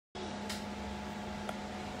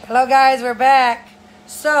Hello guys, we're back.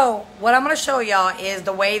 So what I'm going to show y'all is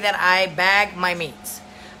the way that I bag my meats.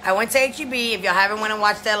 I went to HEB. If y'all haven't went and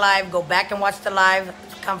watched that live, go back and watch the live.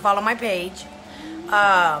 Come follow my page.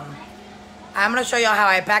 I'm going to show y'all how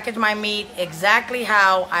I package my meat, exactly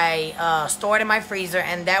how I store it in my freezer,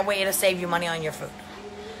 and that way it'll save you money on your food.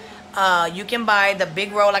 You can buy the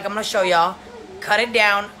big roll like I'm going to show y'all, cut it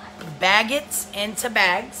down, bag it into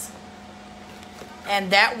bags,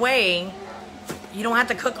 and that way you don't have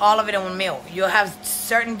to cook all of it in one meal. You'll have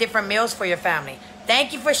certain different meals for your family.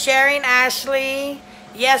 Thank you for sharing, Ashley.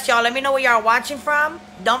 Yes, y'all, let me know where y'all are watching from.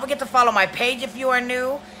 Don't forget to follow my page if you are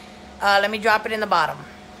new. Let me drop it in the bottom.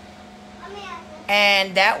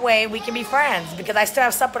 And that way we can be friends, because I still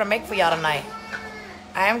have supper to make for y'all tonight.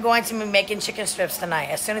 I am going to be making chicken strips tonight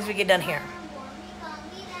as soon as we get done here.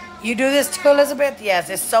 You do this too, Elizabeth? Yes,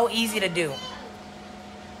 it's so easy to do.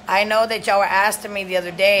 I know that y'all were asking me the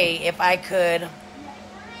other day if I could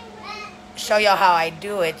show y'all how I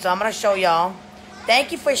do it. So I'm going to show y'all.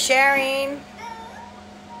 Thank you for sharing.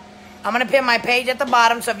 I'm going to pin my page at the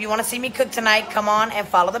bottom. So if you want to see me cook tonight, come on and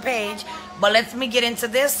follow the page. But let me get into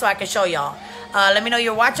this so I can show y'all. Let me know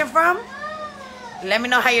you're watching from. Let me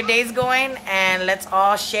know how your day's going. And let's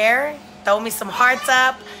all share. Throw me some hearts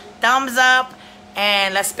up, thumbs up,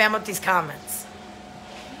 and let's spam up these comments.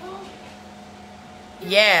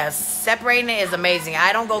 Yes, separating it is amazing.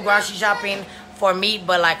 I don't go grocery shopping for meat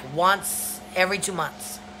but like once every 2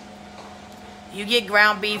 months. You get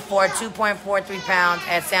ground beef for 2.43 pounds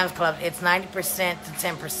at Sam's Club. It's 90% to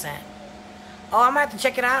 10%. Oh, I'm going to have to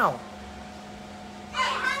check it out.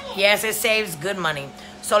 Yes, it saves good money.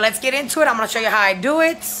 So let's get into it. I'm going to show you how I do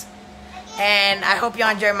it. And I hope y'all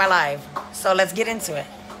enjoy my live. So let's get into it.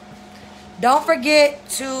 Don't forget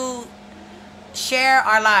to share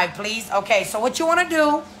our live, please. Okay, so what you want to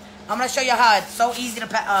do, I'm going to show you how it's so easy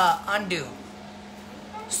to undo.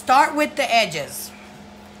 Start with the edges,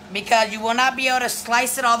 because you will not be able to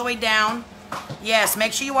slice it all the way down. Yes,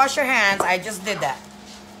 make sure you wash your hands. I just did that.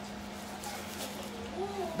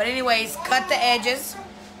 But anyways, cut the edges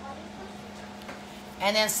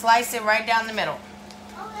and then slice it right down the middle.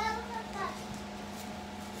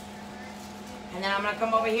 And then I'm going to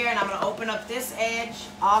come over here and I'm going to open up this edge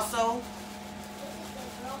also.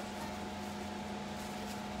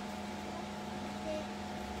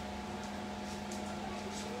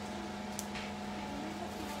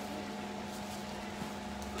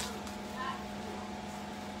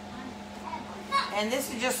 And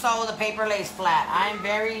this is just so the paper lays flat. I'm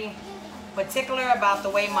very particular about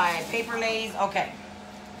the way my paper lays. Okay.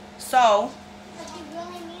 So,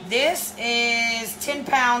 this is 10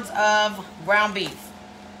 pounds of ground beef.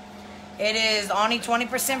 It is only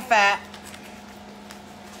 20% fat,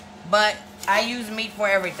 but I use meat for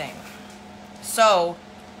everything. So,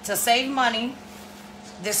 to save money,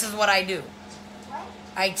 this is what I do.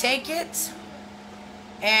 I take it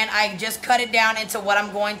and I just cut it down into what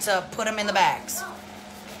I'm going to put them in the bags.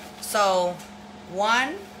 So,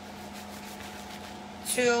 1,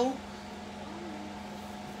 2,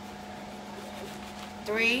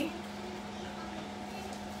 3,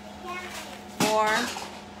 4,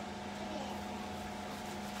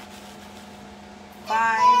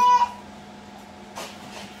 5,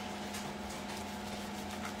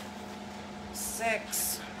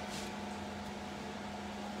 6,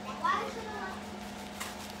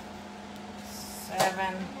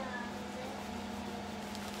 7,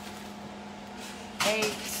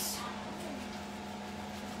 8,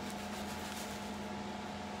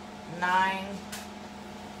 9,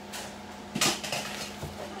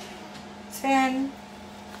 10,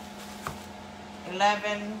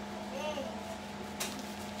 11,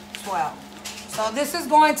 12. So this is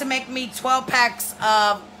going to make me 12 packs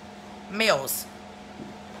of meals.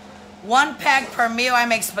 1 pack per meal. I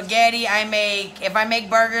make spaghetti. If I make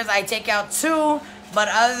burgers, I take out 2. But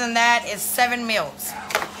other than that, it's 7 meals.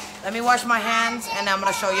 Let me wash my hands, and I'm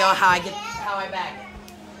gonna show y'all how I bag it.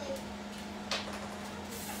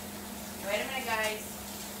 Wait a minute, guys.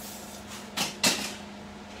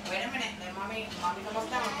 Wait a minute. Then mommy's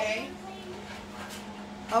almost done, okay?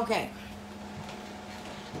 Okay.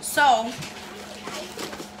 So,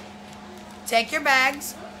 take your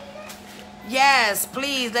bags. Yes,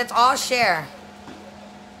 please, let's all share.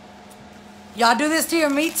 Y'all do this to your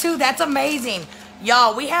meat too? That's amazing.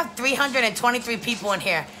 Y'all, we have 323 people in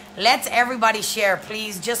here. Let's everybody share,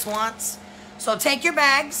 please, just once. So take your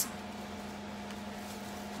bags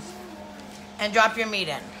and drop your meat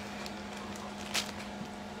in.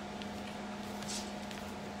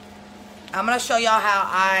 I'm going to show y'all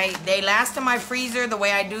how they last in my freezer the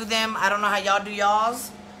way I do them. I don't know how y'all do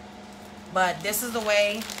y'all's, but this is the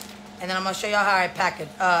way And then I'm going to show y'all how I package,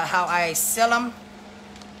 how I seal them.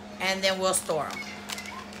 And then we'll store them.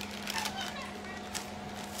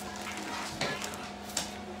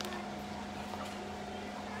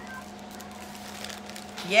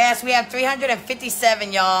 Yes, we have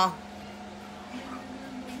 357, y'all.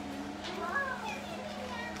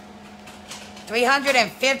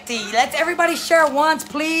 350. Let's everybody share once,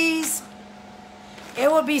 please. It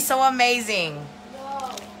would be so amazing.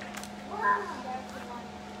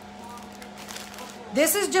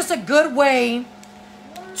 This is just a good way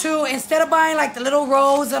to, instead of buying like the little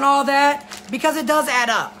rolls and all that, because it does add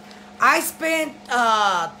up. I spent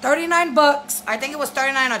 39 bucks. I think it was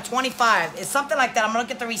 39 or 25. It's something like that. I'm going to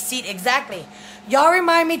look at the receipt exactly. Y'all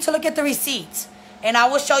remind me to look at the receipts. And I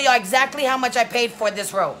will show y'all exactly how much I paid for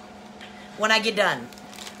this roll when I get done.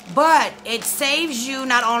 But it saves you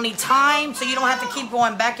not only time, so you don't have to keep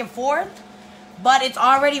going back and forth, but it's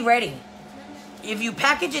already ready. If you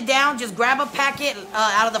package it down, just grab a packet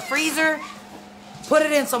out of the freezer, put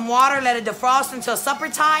it in some water, let it defrost until supper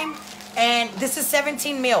time, and this is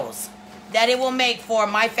 17 meals that it will make for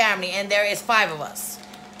my family, and there is 5 of us.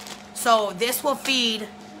 So this will feed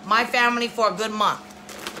my family for a good month.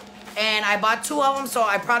 And I bought 2 of them, so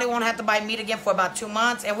I probably won't have to buy meat again for about 2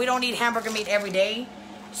 months, and we don't eat hamburger meat every day.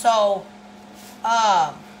 So,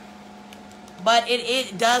 but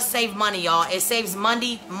it does save money, y'all. It saves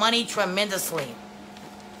money tremendously.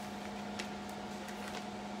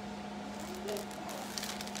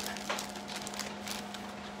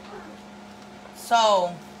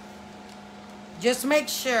 So, just make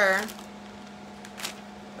sure,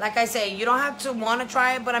 like I say, you don't have to want to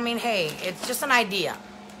try it, but I mean, hey, it's just an idea.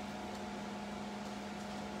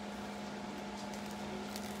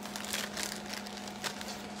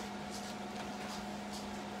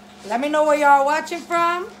 Let me know where y'all are watching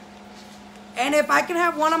from. And if I can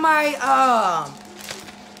have one of my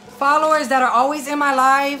followers that are always in my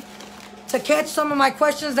live to catch some of my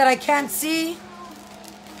questions that I can't see.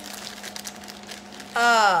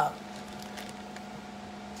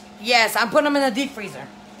 Yes, I'm putting them in the deep freezer.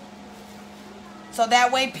 So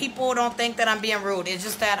that way people don't think that I'm being rude. It's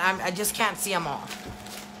just that I just can't see them all.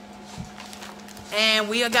 And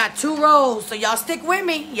we got 2 rolls, so y'all stick with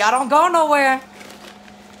me. Y'all don't go nowhere.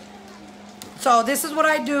 So this is what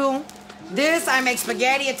I do. This, I make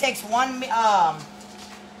spaghetti. It takes one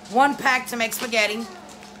pack to make spaghetti.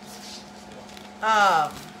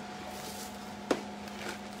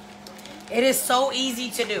 It is so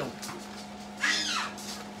easy to do.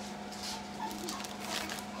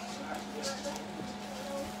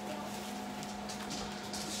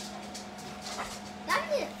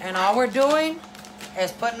 And all we're doing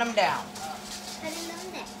is putting them down.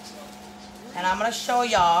 And I'm going to show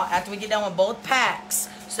y'all after we get done with both packs.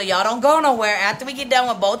 So y'all don't go nowhere. After we get done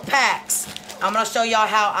with both packs, I'm going to show y'all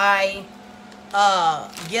how I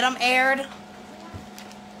get them aired.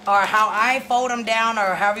 Or how I fold them down,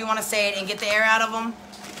 or however you want to say it, and get the air out of them.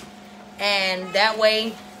 And that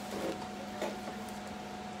way,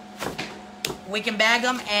 we can bag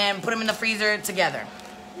them and put them in the freezer together.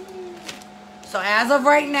 So as of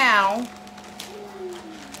right now,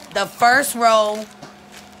 the first roll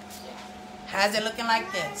has it looking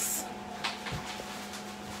like this.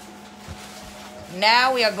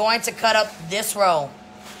 Now we are going to cut up this roll.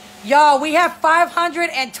 Y'all, we have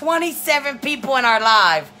 527 people in our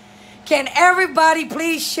live. Can everybody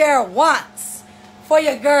please share once for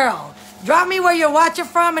your girl? Drop me where you're watching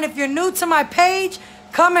from, and if you're new to my page,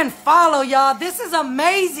 come and follow, y'all. This is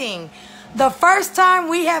amazing. The first time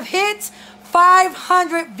we have hit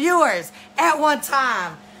 500 viewers at one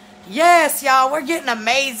time. Yes, y'all, we're getting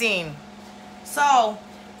amazing. So,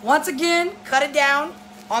 once again, cut it down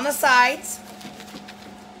on the sides.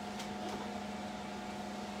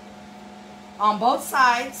 On both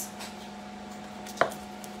sides.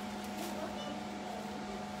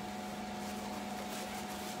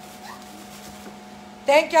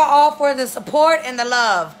 Thank y'all all for the support and the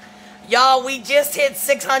love. Y'all, we just hit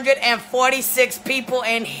 646 people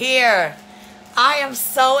in here. I am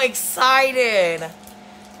so excited.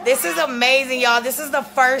 This is amazing, y'all. This is the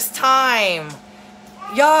first time.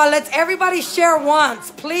 Y'all, let's everybody share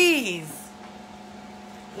once, please.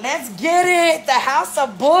 Let's get it. The House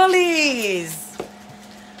of Bullies.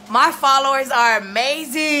 My followers are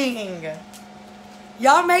amazing.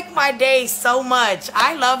 Y'all make my day so much.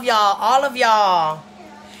 I love y'all, all of y'all.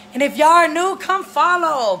 And if y'all are new, come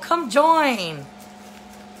follow. Come join.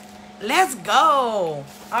 Let's go.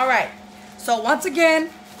 All right. So once again,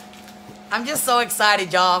 I'm just so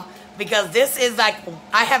excited, y'all, because this is like,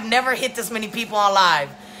 I have never hit this many people on live.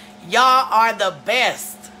 Y'all are the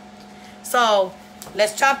best. So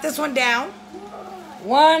let's chop this one down.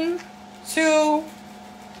 1, 2,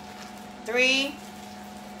 3,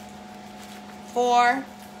 4,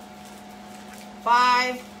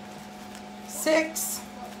 5, 6,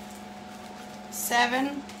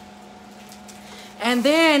 7. And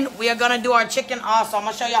then we are going to do our chicken also. I'm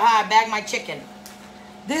going to show you how I bag my chicken.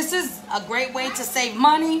 This is a great way to save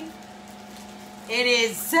money. It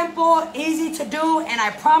is simple, easy to do, and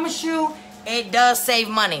I promise you, it does save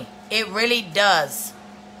money. It really does.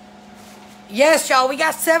 Yes, y'all, we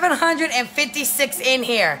got 756 in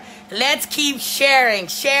here. Let's keep sharing.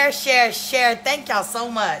 Share, share, share. Thank y'all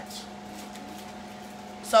so much.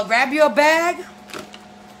 So grab you a bag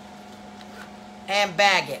and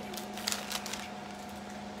bag it.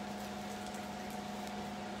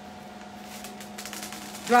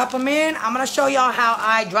 Drop them in. I'm going to show y'all how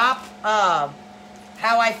I drop,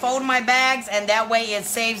 how I fold my bags, and that way it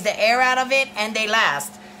saves the air out of it and they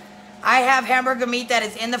last. I have hamburger meat that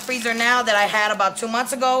is in the freezer now that I had about 2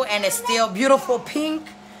 months ago, and it's still beautiful pink.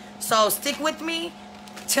 So stick with me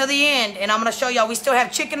till the end, and I'm going to show y'all. We still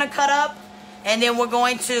have chicken to cut up, and then we're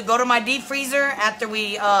going to go to my deep freezer after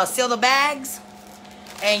we seal the bags,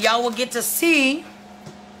 and y'all will get to see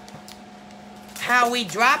how we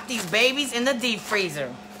drop these babies in the deep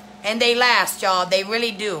freezer. And they last, y'all. They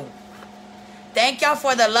really do. Thank y'all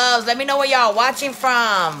for the loves. Let me know where y'all watching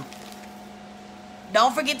from.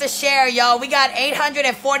 Don't forget to share, y'all. We got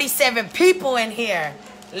 847 people in here.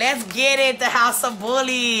 Let's get it, the House of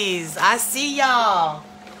Bullies. I see y'all.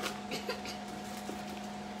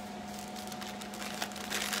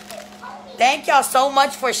 Thank y'all so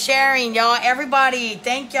much for sharing, y'all. Everybody,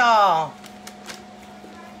 thank y'all.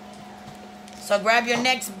 So grab your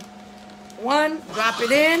next one, drop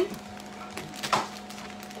it in.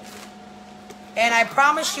 And I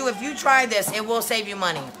promise you, if you try this, it will save you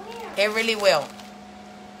money. It really will.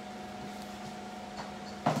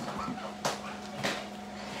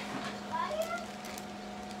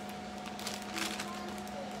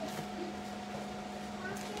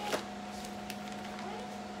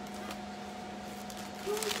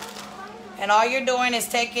 And all you're doing is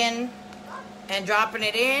taking and dropping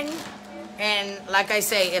it in. And like I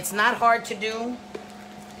say, it's not hard to do.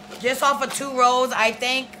 Just off of 2 rows, I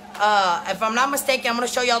think, if I'm not mistaken, I'm going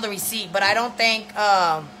to show y'all the receipt. But I don't think,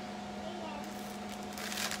 I'm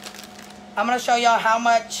going to show y'all how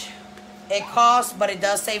much it costs. But it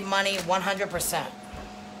does save money 100%.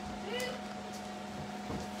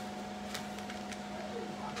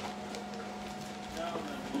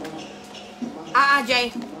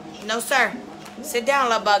 Jay. No, sir. Sit down,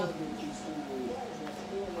 little bug.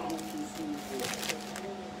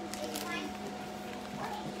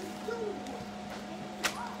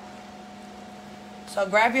 So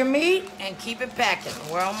grab your meat and keep it packing.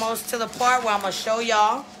 We're almost to the part where I'm going to show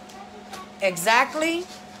y'all exactly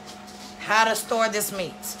how to store this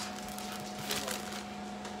meat.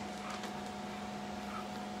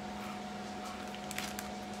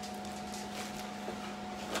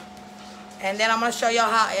 And then I'm going to show y'all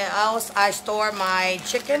how else I store my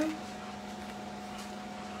chicken.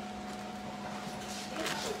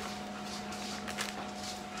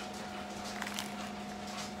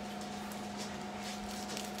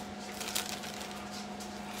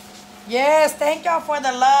 Yes, thank y'all for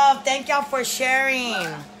the love. Thank y'all for sharing.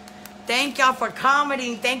 Thank y'all for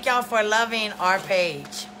commenting. Thank y'all for loving our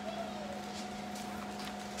page.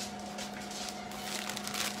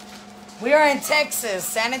 We are in Texas,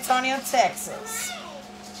 San Antonio, Texas.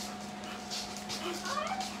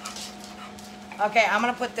 Okay, I'm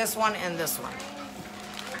going to put this one and this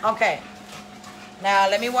one. Okay. Now,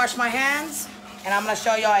 let me wash my hands, and I'm going to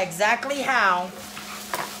show y'all exactly how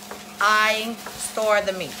I store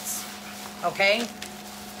the meats. Okay?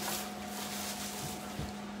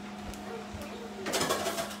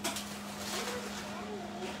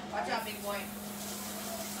 Watch out, big boy.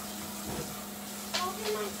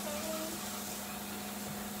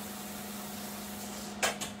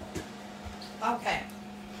 Okay.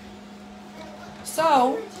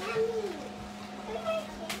 So,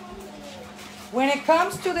 when it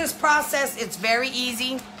comes to this process, it's very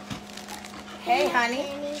easy. Hey, honey.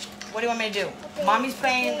 What do you want me to do? Mommy's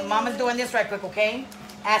playing, Mama's doing this right quick, okay?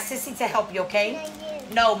 Ask Sissy to help you, okay?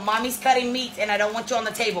 No, Mommy's cutting meat and I don't want you on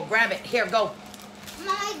the table. Grab it. Here, go.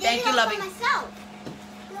 Thank you, lovey.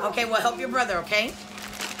 Okay, well, help your brother, okay?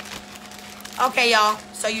 Okay, y'all.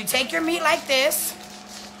 So you take your meat like this.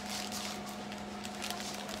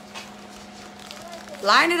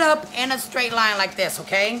 Line it up in a straight line like this,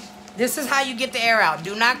 okay? This is how you get the air out.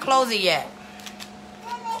 Do not close it yet.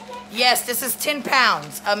 Yes, this is 10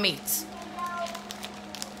 pounds of meat.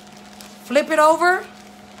 Flip it over.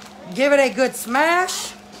 Give it a good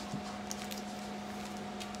smash.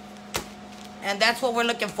 And that's what we're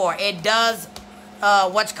looking for. It does,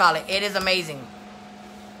 it is amazing.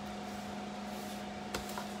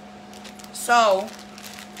 So,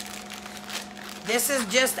 this is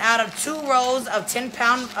just out of 2 rows of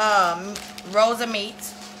 10-pound rows of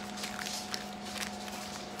meat.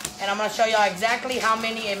 And I'm going to show y'all exactly how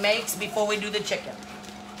many it makes before we do the chicken.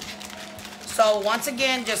 So, once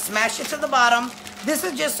again, just smash it to the bottom. This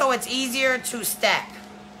is just so it's easier to stack.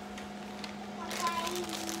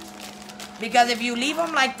 Because if you leave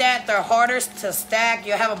them like that, they're harder to stack.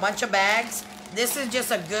 You'll have a bunch of bags. This is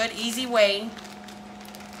just a good, easy way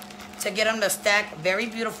to get them to stack. Very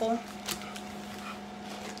beautiful.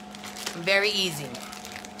 Very easy.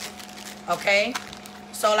 Okay?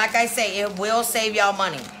 So like I say, it will save y'all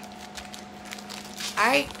money.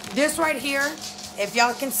 Alright? This right here, if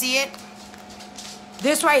y'all can see it,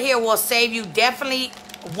 this right here will save you definitely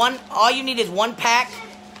all you need is 1 pack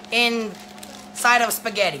inside of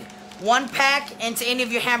spaghetti. 1 pack into any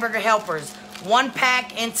of your hamburger helpers. 1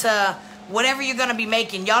 pack into whatever you're going to be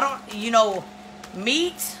making. Y'all don't,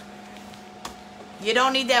 meat, you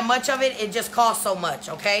don't need that much of it. It just costs so much,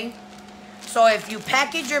 okay? So if you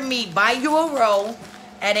package your meat, buy you a roll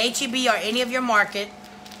at H-E-B or any of your market,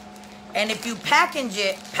 and if you package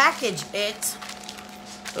it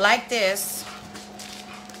like this,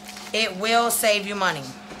 it will save you money.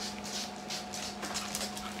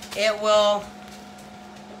 It will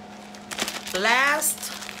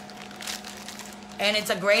last, and it's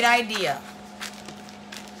a great idea.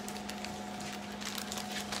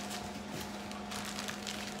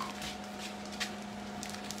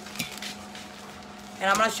 And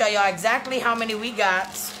I'm going to show y'all exactly how many we got.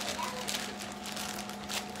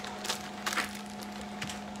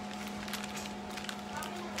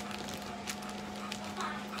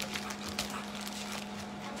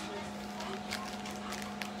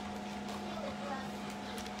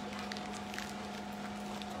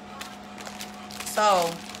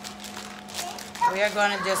 So, we are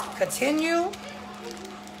going to just continue.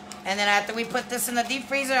 And then after we put this in the deep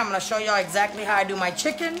freezer, I'm going to show y'all exactly how I do my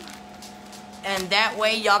chicken. And that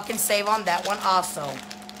way y'all can save on that one also.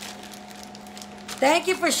 Thank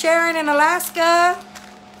you for sharing in Alaska.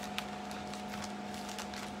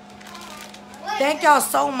 Thank y'all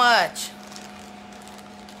so much.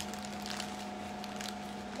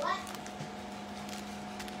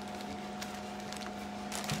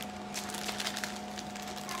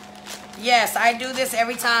 Yes, I do this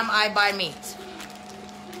every time I buy meat.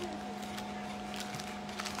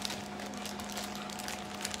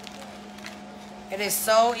 It is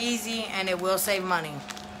so easy and it will save money.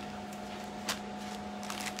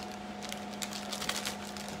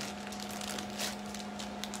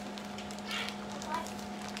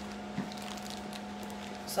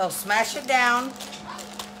 So smash it down.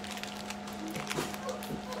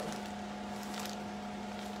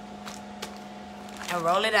 And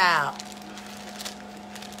roll it out.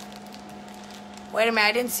 Wait a minute,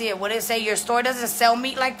 I didn't see it. What did it say? Your store doesn't sell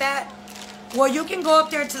meat like that? Well, you can go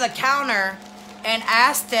up there to the counter and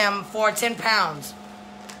ask them for 10 pounds.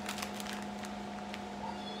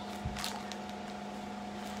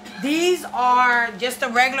 These are just a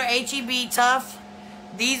regular H-E-B tough.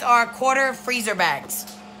 These are quarter freezer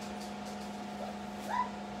bags.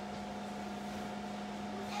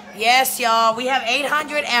 Yes, y'all. We have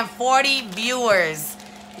 840 viewers.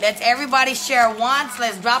 Let's everybody share once.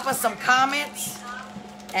 Let's drop us some comments.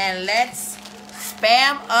 And let's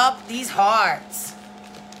spam up these hearts.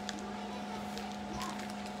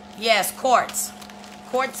 Yes, quarts.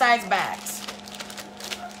 Quart-size bags.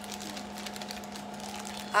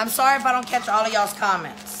 I'm sorry if I don't catch all of y'all's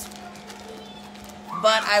comments.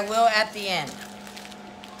 But I will at the end.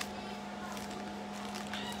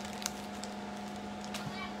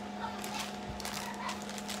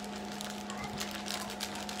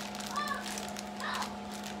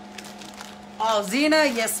 Oh, Zena,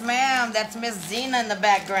 yes ma'am. That's Miss Zena in the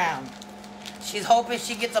background. She's hoping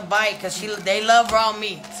she gets a bite because they love raw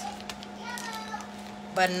meat.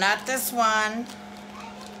 But not this one.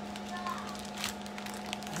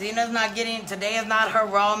 Zena's not getting, today is not her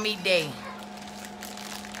raw meat day.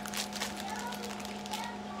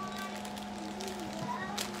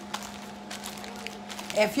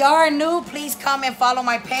 If y'all are new, please come and follow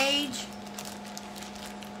my page.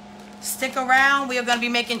 Stick around. We are going to be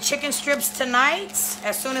making chicken strips tonight.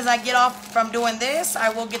 As soon as I get off from doing this, I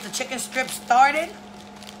will get the chicken strips started.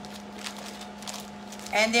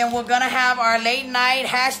 And then we're going to have our late night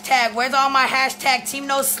hashtag. Where's all my hashtag Team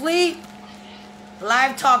No Sleep?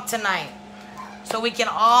 Live talk tonight. So we can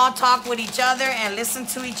all talk with each other and listen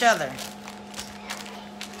to each other.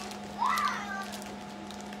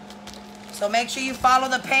 So make sure you follow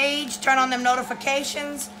the page, turn on them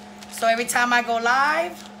notifications, so every time I go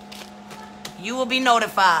live, you will be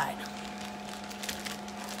notified.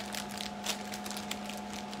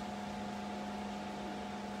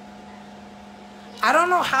 I don't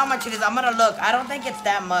know how much it is. I'm gonna look. I don't think it's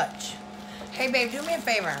that much. Hey babe, do me a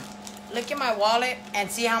favor. Look in my wallet and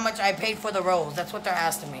see how much I paid for the rolls. That's what they're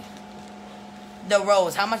asking me. The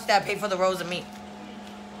rolls. How much did I pay for the rolls of meat?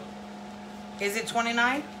 Is it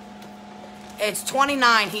 29? It's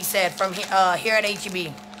 29, he said, from here at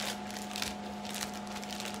H-E-B.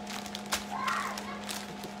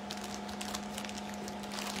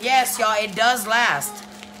 Yes, y'all, it does last.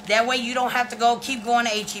 That way you don't have to keep going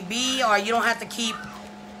to H-E-B, or you don't have to keep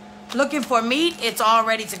looking for meat. It's all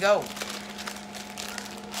ready to go.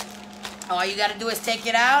 All you got to do is take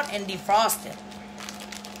it out and defrost it.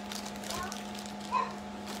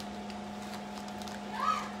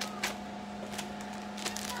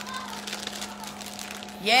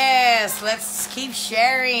 Yes, let's keep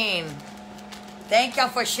sharing. Thank y'all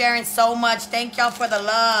for sharing so much. Thank y'all for the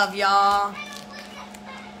love, y'all.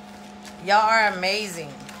 Y'all are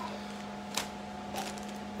amazing.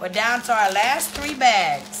 We're down to our last 3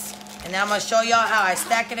 bags. And then I'm going to show y'all how I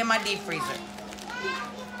stack it in my deep freezer.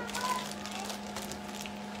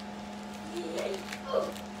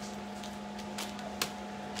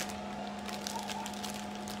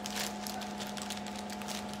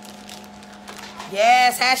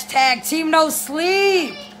 Yes, hashtag Team No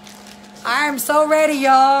Sleep. I am so ready,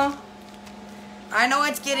 y'all. I know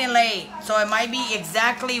it's getting late, so it might be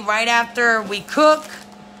exactly right after we cook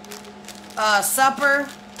supper.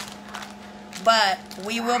 But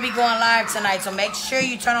we will be going live tonight, so make sure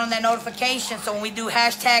you turn on that notification so when we do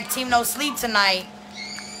hashtag Team No Sleep tonight,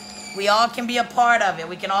 we all can be a part of it.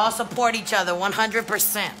 We can all support each other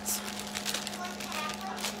 100%.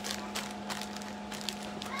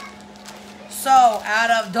 So,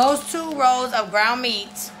 out of those 2 rows of ground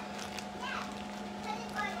meat,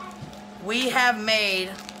 we have made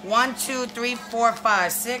 1, 2, 3, 4,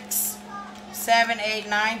 5, 6, 7, 8,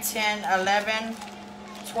 9, 10, 11,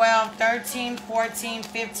 12, 13, 14,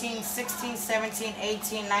 15, 16, 17,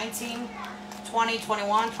 18, 19, 20,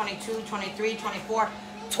 21, 22, 23, 24,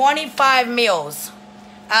 25 meals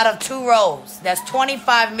out of 2 rows. That's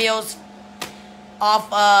 25 meals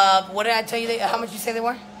off of, what did I tell you, how much you say they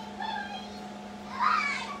were?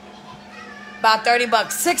 About 30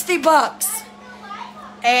 bucks, 60 bucks.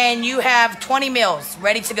 And you have 20 meals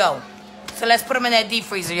ready to go. So let's put them in that deep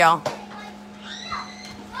freezer, y'all.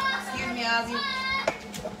 Excuse me, Ozzy.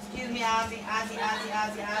 Excuse me, Ozzy. Ozzy.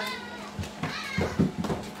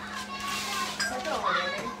 Take it over there,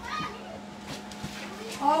 baby.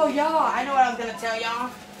 Oh, y'all, I know what I was going to tell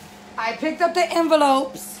y'all. I picked up the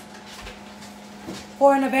envelopes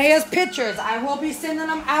for Nevaeh's pictures. I will be sending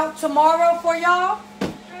them out tomorrow for y'all.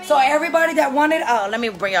 So everybody that wanted, let me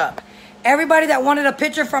bring up. Everybody that wanted a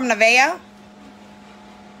picture from Nevaeh,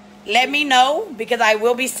 let me know because I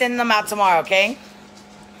will be sending them out tomorrow, okay?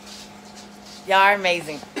 Y'all are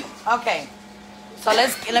amazing. Okay, so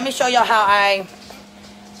let me show y'all how I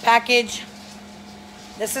package.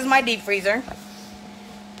 This is my deep freezer.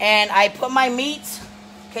 And I put my meat.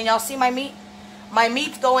 Can y'all see my meat? My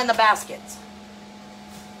meats go in the baskets.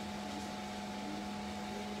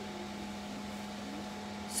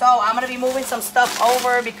 So I'm going to be moving some stuff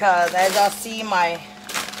over because as y'all see my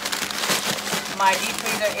deep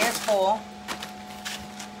freezer is full.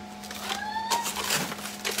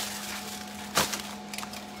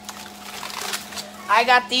 I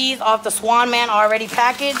got these off the Swan Man already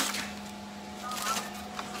packaged.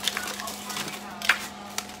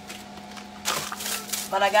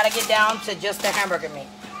 But I got to get down to just the hamburger meat.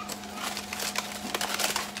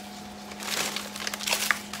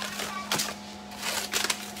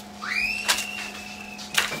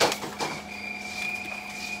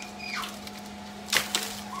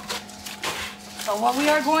 So what we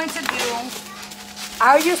are going to do,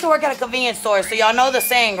 I used to work at a convenience store, so y'all know the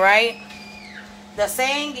saying, right? The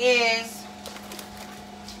saying is,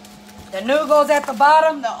 the new goes at the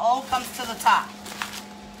bottom, the old comes to the top.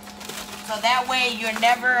 So that way you're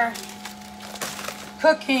never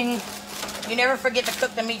cooking, you never forget to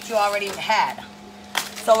cook the meat you already had.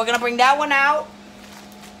 So we're going to bring that one out,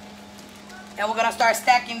 and we're going to start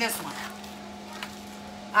stacking this one.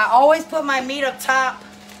 I always put my meat up top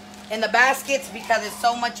in the baskets because it's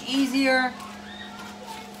so much easier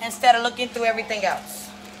instead of looking through everything else.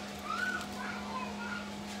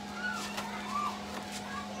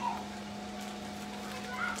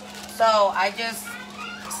 So I just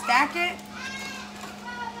stack it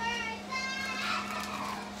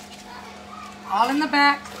all in the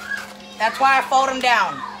back. That's why I fold them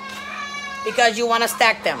down. because you want to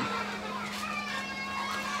stack them.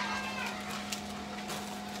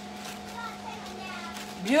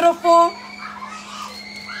 Beautiful.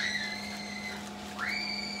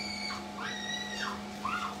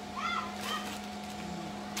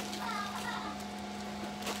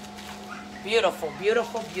 Beautiful,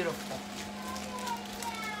 beautiful, beautiful.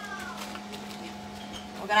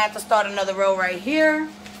 We're gonna have to start another row right here.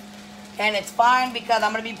 And it's fine because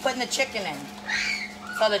I'm gonna be putting the chicken in.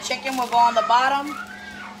 So the chicken will go on the bottom.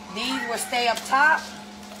 These will stay up top.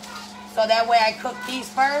 So that way I cook these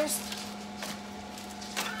first.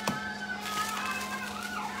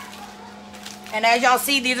 And as y'all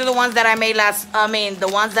see, these are the ones that I made the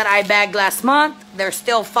ones that I bagged last month. They're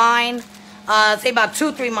still fine. Say about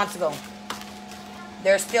 2-3 months ago.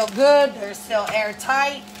 They're still good. They're still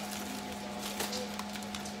airtight.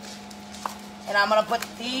 And I'm going to put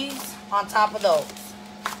these on top of those.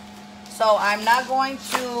 So I'm not going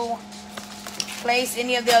to place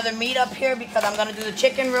any of the other meat up here because I'm going to do the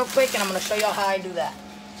chicken real quick and I'm going to show y'all how I do that.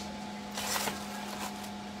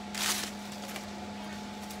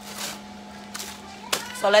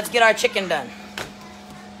 So let's get our chicken done.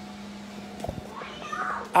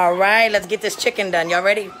 All right, let's get this chicken done. Y'all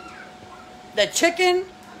ready? The chicken,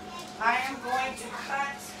 I am going to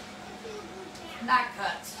not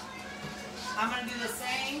cut. I'm going to do the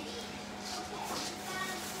same.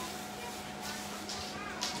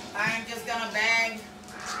 I am just going to bag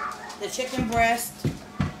the chicken breast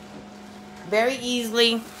very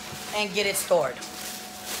easily and get it stored.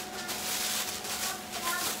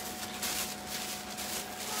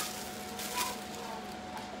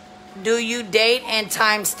 Do you date and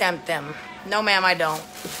timestamp them? No, ma'am, I don't.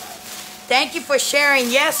 Thank you for sharing.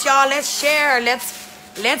 Yes, y'all, let's share.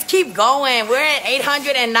 Let's keep going. We're at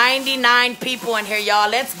 899 people in here, y'all.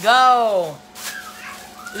 Let's go.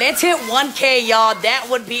 Let's hit 1K, y'all. That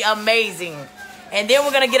would be amazing. And then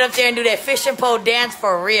we're going to get up there and do that fishing pole dance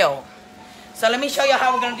for real. So let me show you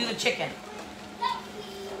how we're going to do the chicken.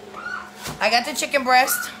 I got the chicken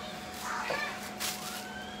breast.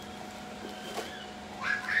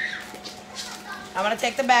 I'm going to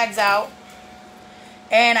take the bags out.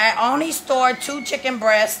 And I only store 2 chicken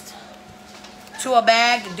breasts to a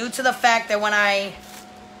bag due to the fact that when I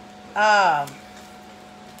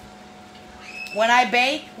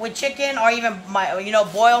bake with chicken or even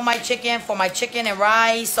boil my chicken for my chicken and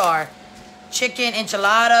rice or chicken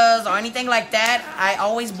enchiladas or anything like that, I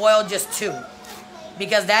always boil just 2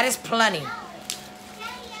 because that is plenty.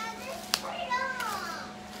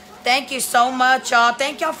 Thank you so much, y'all.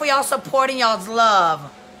 Thank y'all for y'all supporting y'all's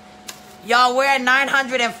love. Y'all, we're at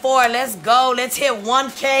 904. Let's go. Let's hit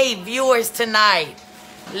 1K viewers tonight.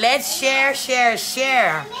 Let's share, share,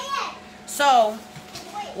 share. So,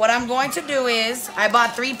 what I'm going to do is, I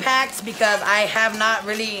bought 3 packs because I have not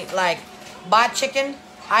really, bought chicken.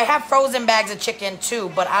 I have frozen bags of chicken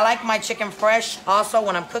too, but I like my chicken fresh also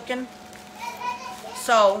when I'm cooking.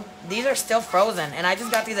 So, these are still frozen, and I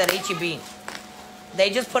just got these at H-E-B.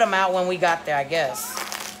 They just put them out when we got there, I guess.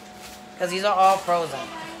 Because these are all frozen.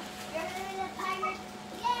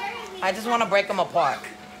 I just want to break them apart.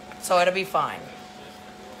 So it'll be fine.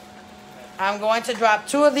 I'm going to drop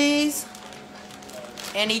 2 of these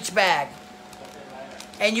in each bag.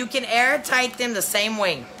 And you can airtight them the same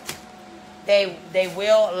way. They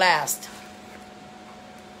will last.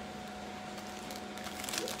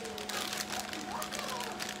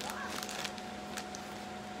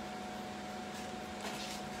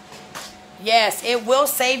 Yes, it will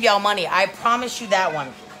save y'all money. I promise you that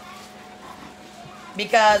one.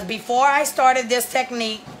 Because before I started this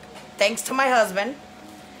technique, thanks to my husband,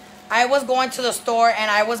 I was going to the store and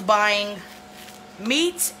I was buying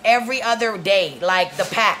meats every other day, like the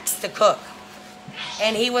packs to cook.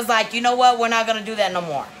 And he was like, you know what, we're not going to do that no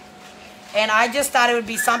more. And I just thought it would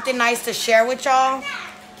be something nice to share with y'all.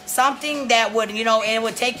 Something that would, it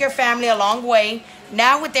would take your family a long way.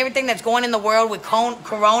 Now with everything that's going in the world with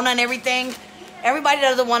Corona and everything, everybody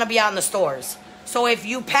doesn't want to be out in the stores. So if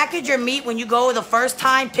you package your meat when you go the first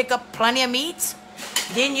time, pick up plenty of meats,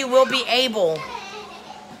 then you will be able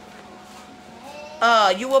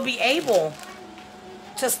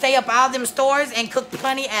to stay up out of them stores and cook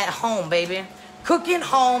plenty at home, baby. Cooking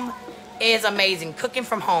home is amazing. Cooking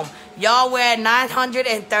from home. Y'all, we're at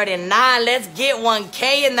 939. Let's get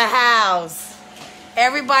 1K in the house.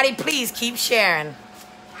 Everybody, please keep sharing.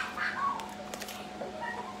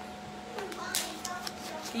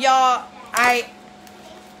 Y'all,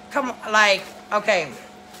 okay.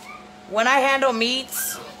 When I handle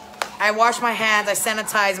meats, I wash my hands, I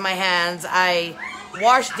sanitize my hands, I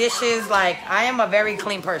wash dishes. I am a very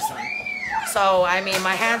clean person. So,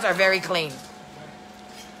 my hands are very clean.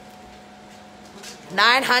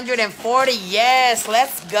 940. Yes,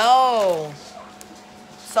 let's go.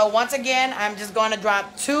 So once again, I'm just going to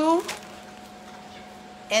drop 2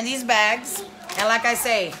 in these bags. And like I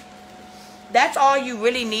say, that's all you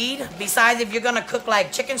really need. Besides, if you're going to cook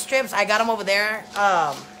like chicken strips, I got them over there.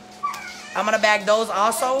 I'm going to bag those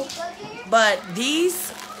also. But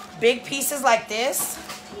these big pieces like this,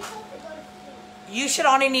 you should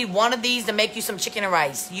only need 1 of these to make you some chicken and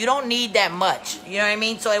rice. You don't need that much. You know what I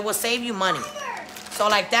mean? So it will save you money. So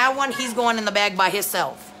like that one, he's going in the bag by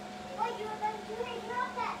himself.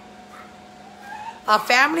 A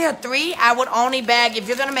family of 3, I would only bag, if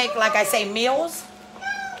you're going to make, like I say, meals,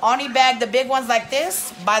 only bag the big ones like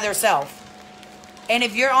this by themselves. And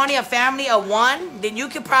if you're only a family of 1, then you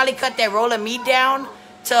could probably cut that roll of meat down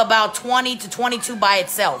to about 20 to 22 by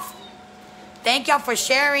itself. Thank y'all for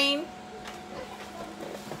sharing.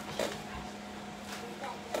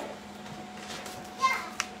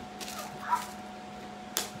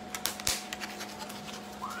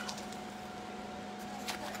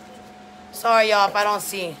 Sorry, y'all, if I don't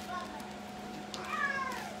see.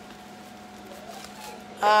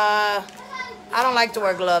 I don't like to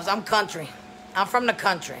wear gloves. I'm country. I'm from the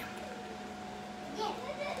country.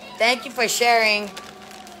 Thank you for sharing.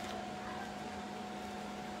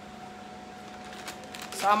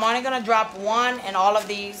 So I'm only going to drop 1 in all of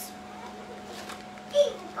these.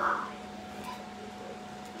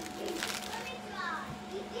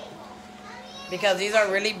 Because these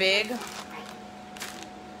are really big.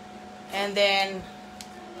 And then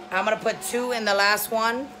I'm going to put 2 in the last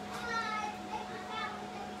one.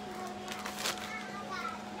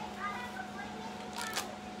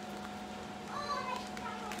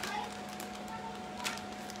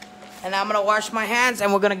 And I'm going to wash my hands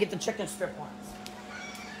and we're going to get the chicken strip ones.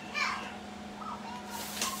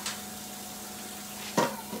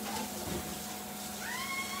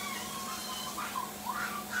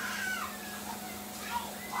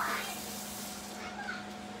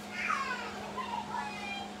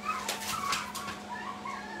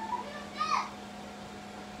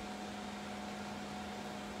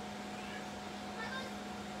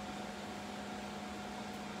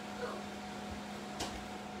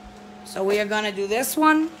 So we are going to do this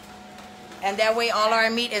one. And that way all our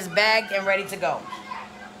meat is bagged and ready to go.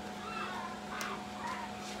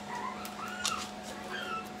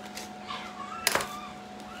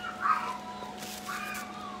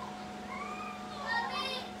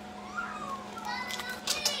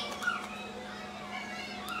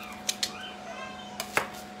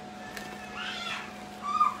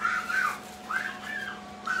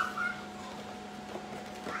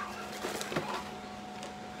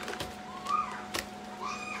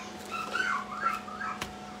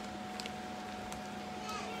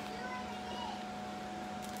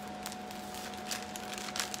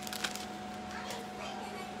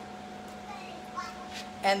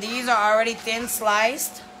 And these are already thin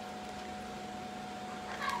sliced.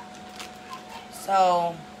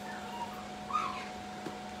 So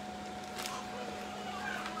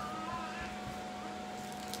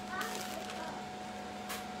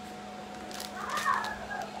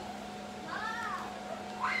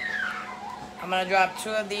I'm going to drop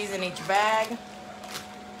 2 of these in each bag.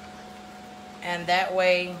 And that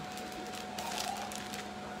way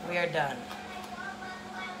we are done.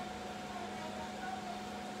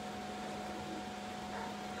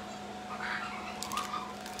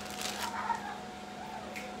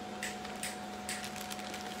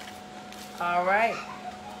 All right,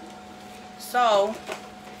 so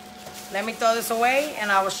let me throw this away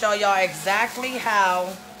and I will show y'all exactly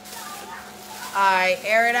how I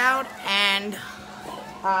air it out and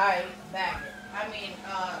I bag it.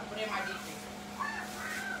 Put it in my deep freezer.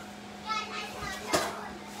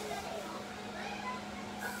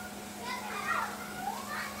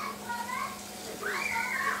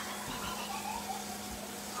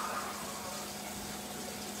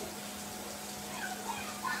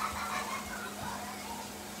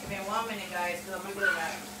 Give me 1 minute, guys, because I'm going to do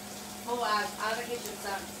that. Oh, out of the kitchen,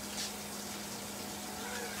 son.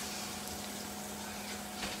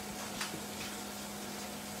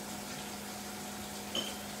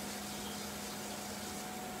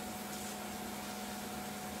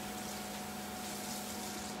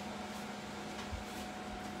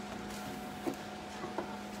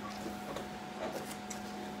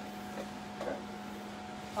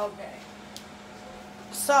 Okay.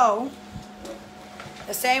 So,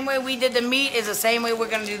 the same way we did the meat is the same way we're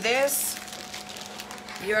going to do this.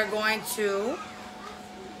 You're going to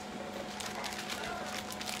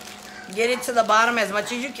get it to the bottom as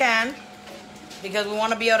much as you can because we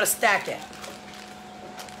want to be able to stack it.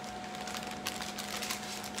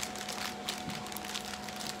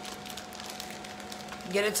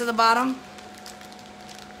 Get it to the bottom.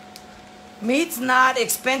 Meat's not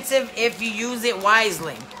expensive if you use it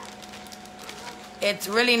wisely. It's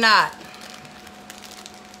really not.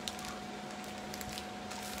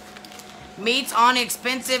 Meat's only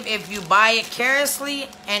expensive if you buy it carelessly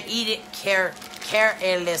and eat it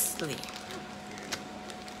carelessly.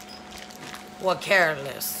 Well,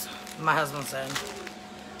 careless, my husband said.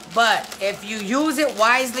 But if you use it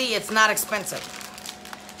wisely, it's not expensive.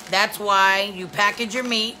 That's why you package your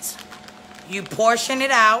meat, you portion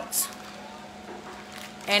it out,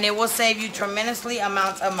 and it will save you tremendously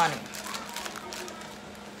amounts of money.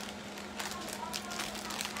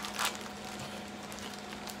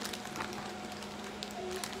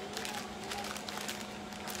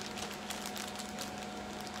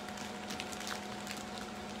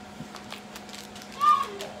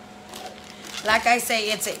 Like I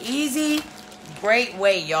say, it's an easy, great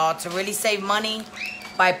way, y'all, to really save money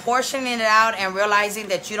by portioning it out and realizing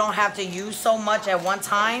that you don't have to use so much at one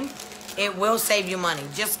time. It will save you money.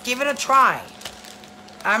 Just give it a try.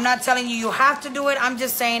 I'm not telling you you have to do it. I'm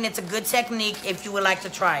just saying it's a good technique if you would like to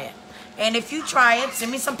try it. And if you try it,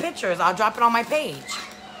 send me some pictures. I'll drop it on my page.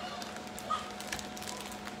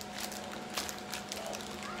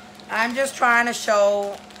 I'm just trying to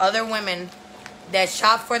show other women that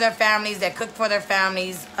shop for their families, that cook for their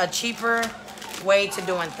families, a cheaper way to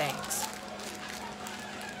doing things.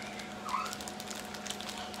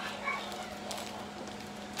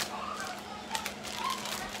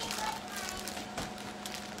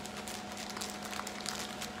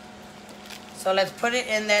 So let's put it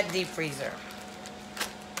in that deep freezer.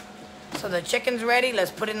 So the chicken's ready,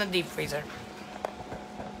 let's put it in the deep freezer.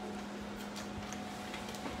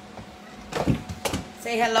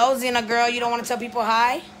 Say hello, Zena girl. You don't want to tell people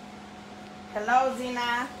hi? Hello,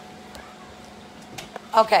 Zena.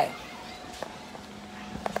 Okay.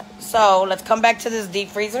 So let's come back to this deep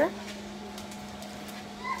freezer.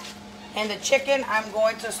 And the chicken, I'm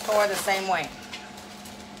going to store the same way.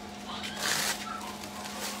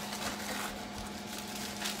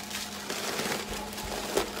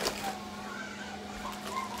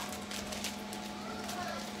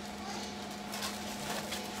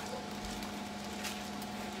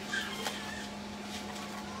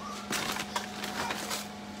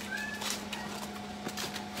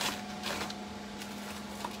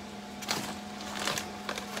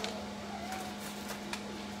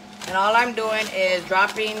 And all I'm doing is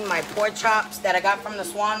dropping my pork chops that I got from the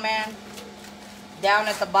Swan Man down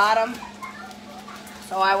at the bottom.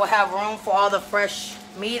 So I will have room for all the fresh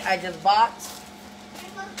meat I just bought.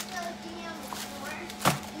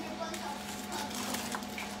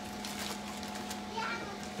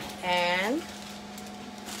 And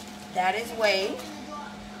that is way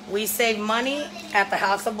we save money at the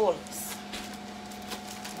House of Bullets.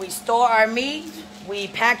 We store our meat, we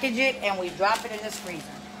package it, and we drop it in this freezer.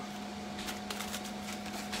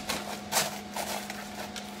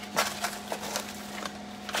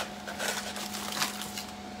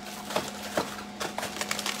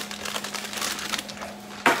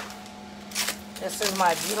 This is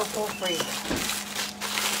my beautiful freezer.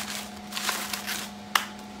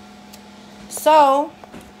 So,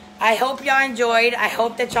 I hope y'all enjoyed. I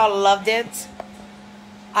hope that y'all loved it.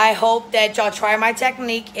 I hope that y'all try my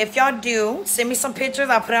technique. If y'all do, send me some pictures.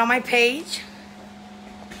 I'll put it on my page.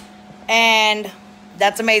 And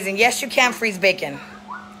that's amazing. Yes, you can freeze bacon.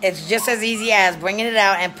 It's just as easy as bringing it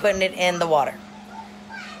out and putting it in the water.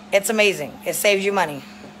 It's amazing. It saves you money.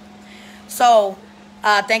 So,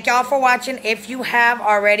 thank y'all for watching. If you have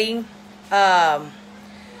already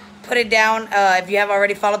put it down, if you have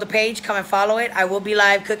already followed the page, come and follow it. I will be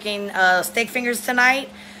live cooking steak fingers tonight.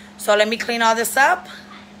 So let me clean all this up.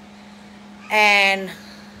 And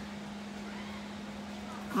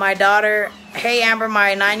my daughter, hey Amber,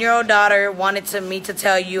 my 9-year-old daughter wanted me to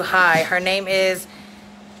tell you hi. Her name is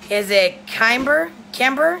it Kimber?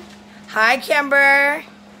 Kimber? Hi, Kimber.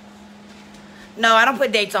 No, I don't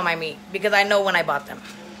put dates on my meat because I know when I bought them.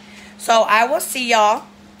 So I will see y'all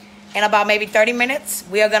in about maybe 30 minutes.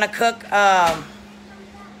 We are going to cook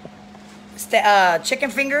chicken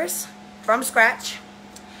fingers from scratch.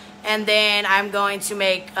 And then I'm going to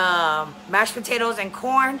make mashed potatoes and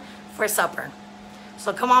corn for supper.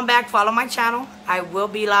 So come on back, follow my channel. I will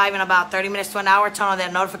be live in about 30 minutes to an hour. Turn on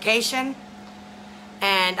that notification.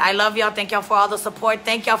 And I love y'all. Thank y'all for all the support.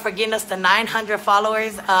 Thank y'all for getting us to 900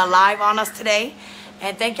 followers live on us today.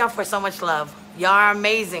 And thank y'all for so much love. Y'all are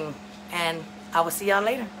amazing. And I will see y'all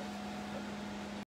later.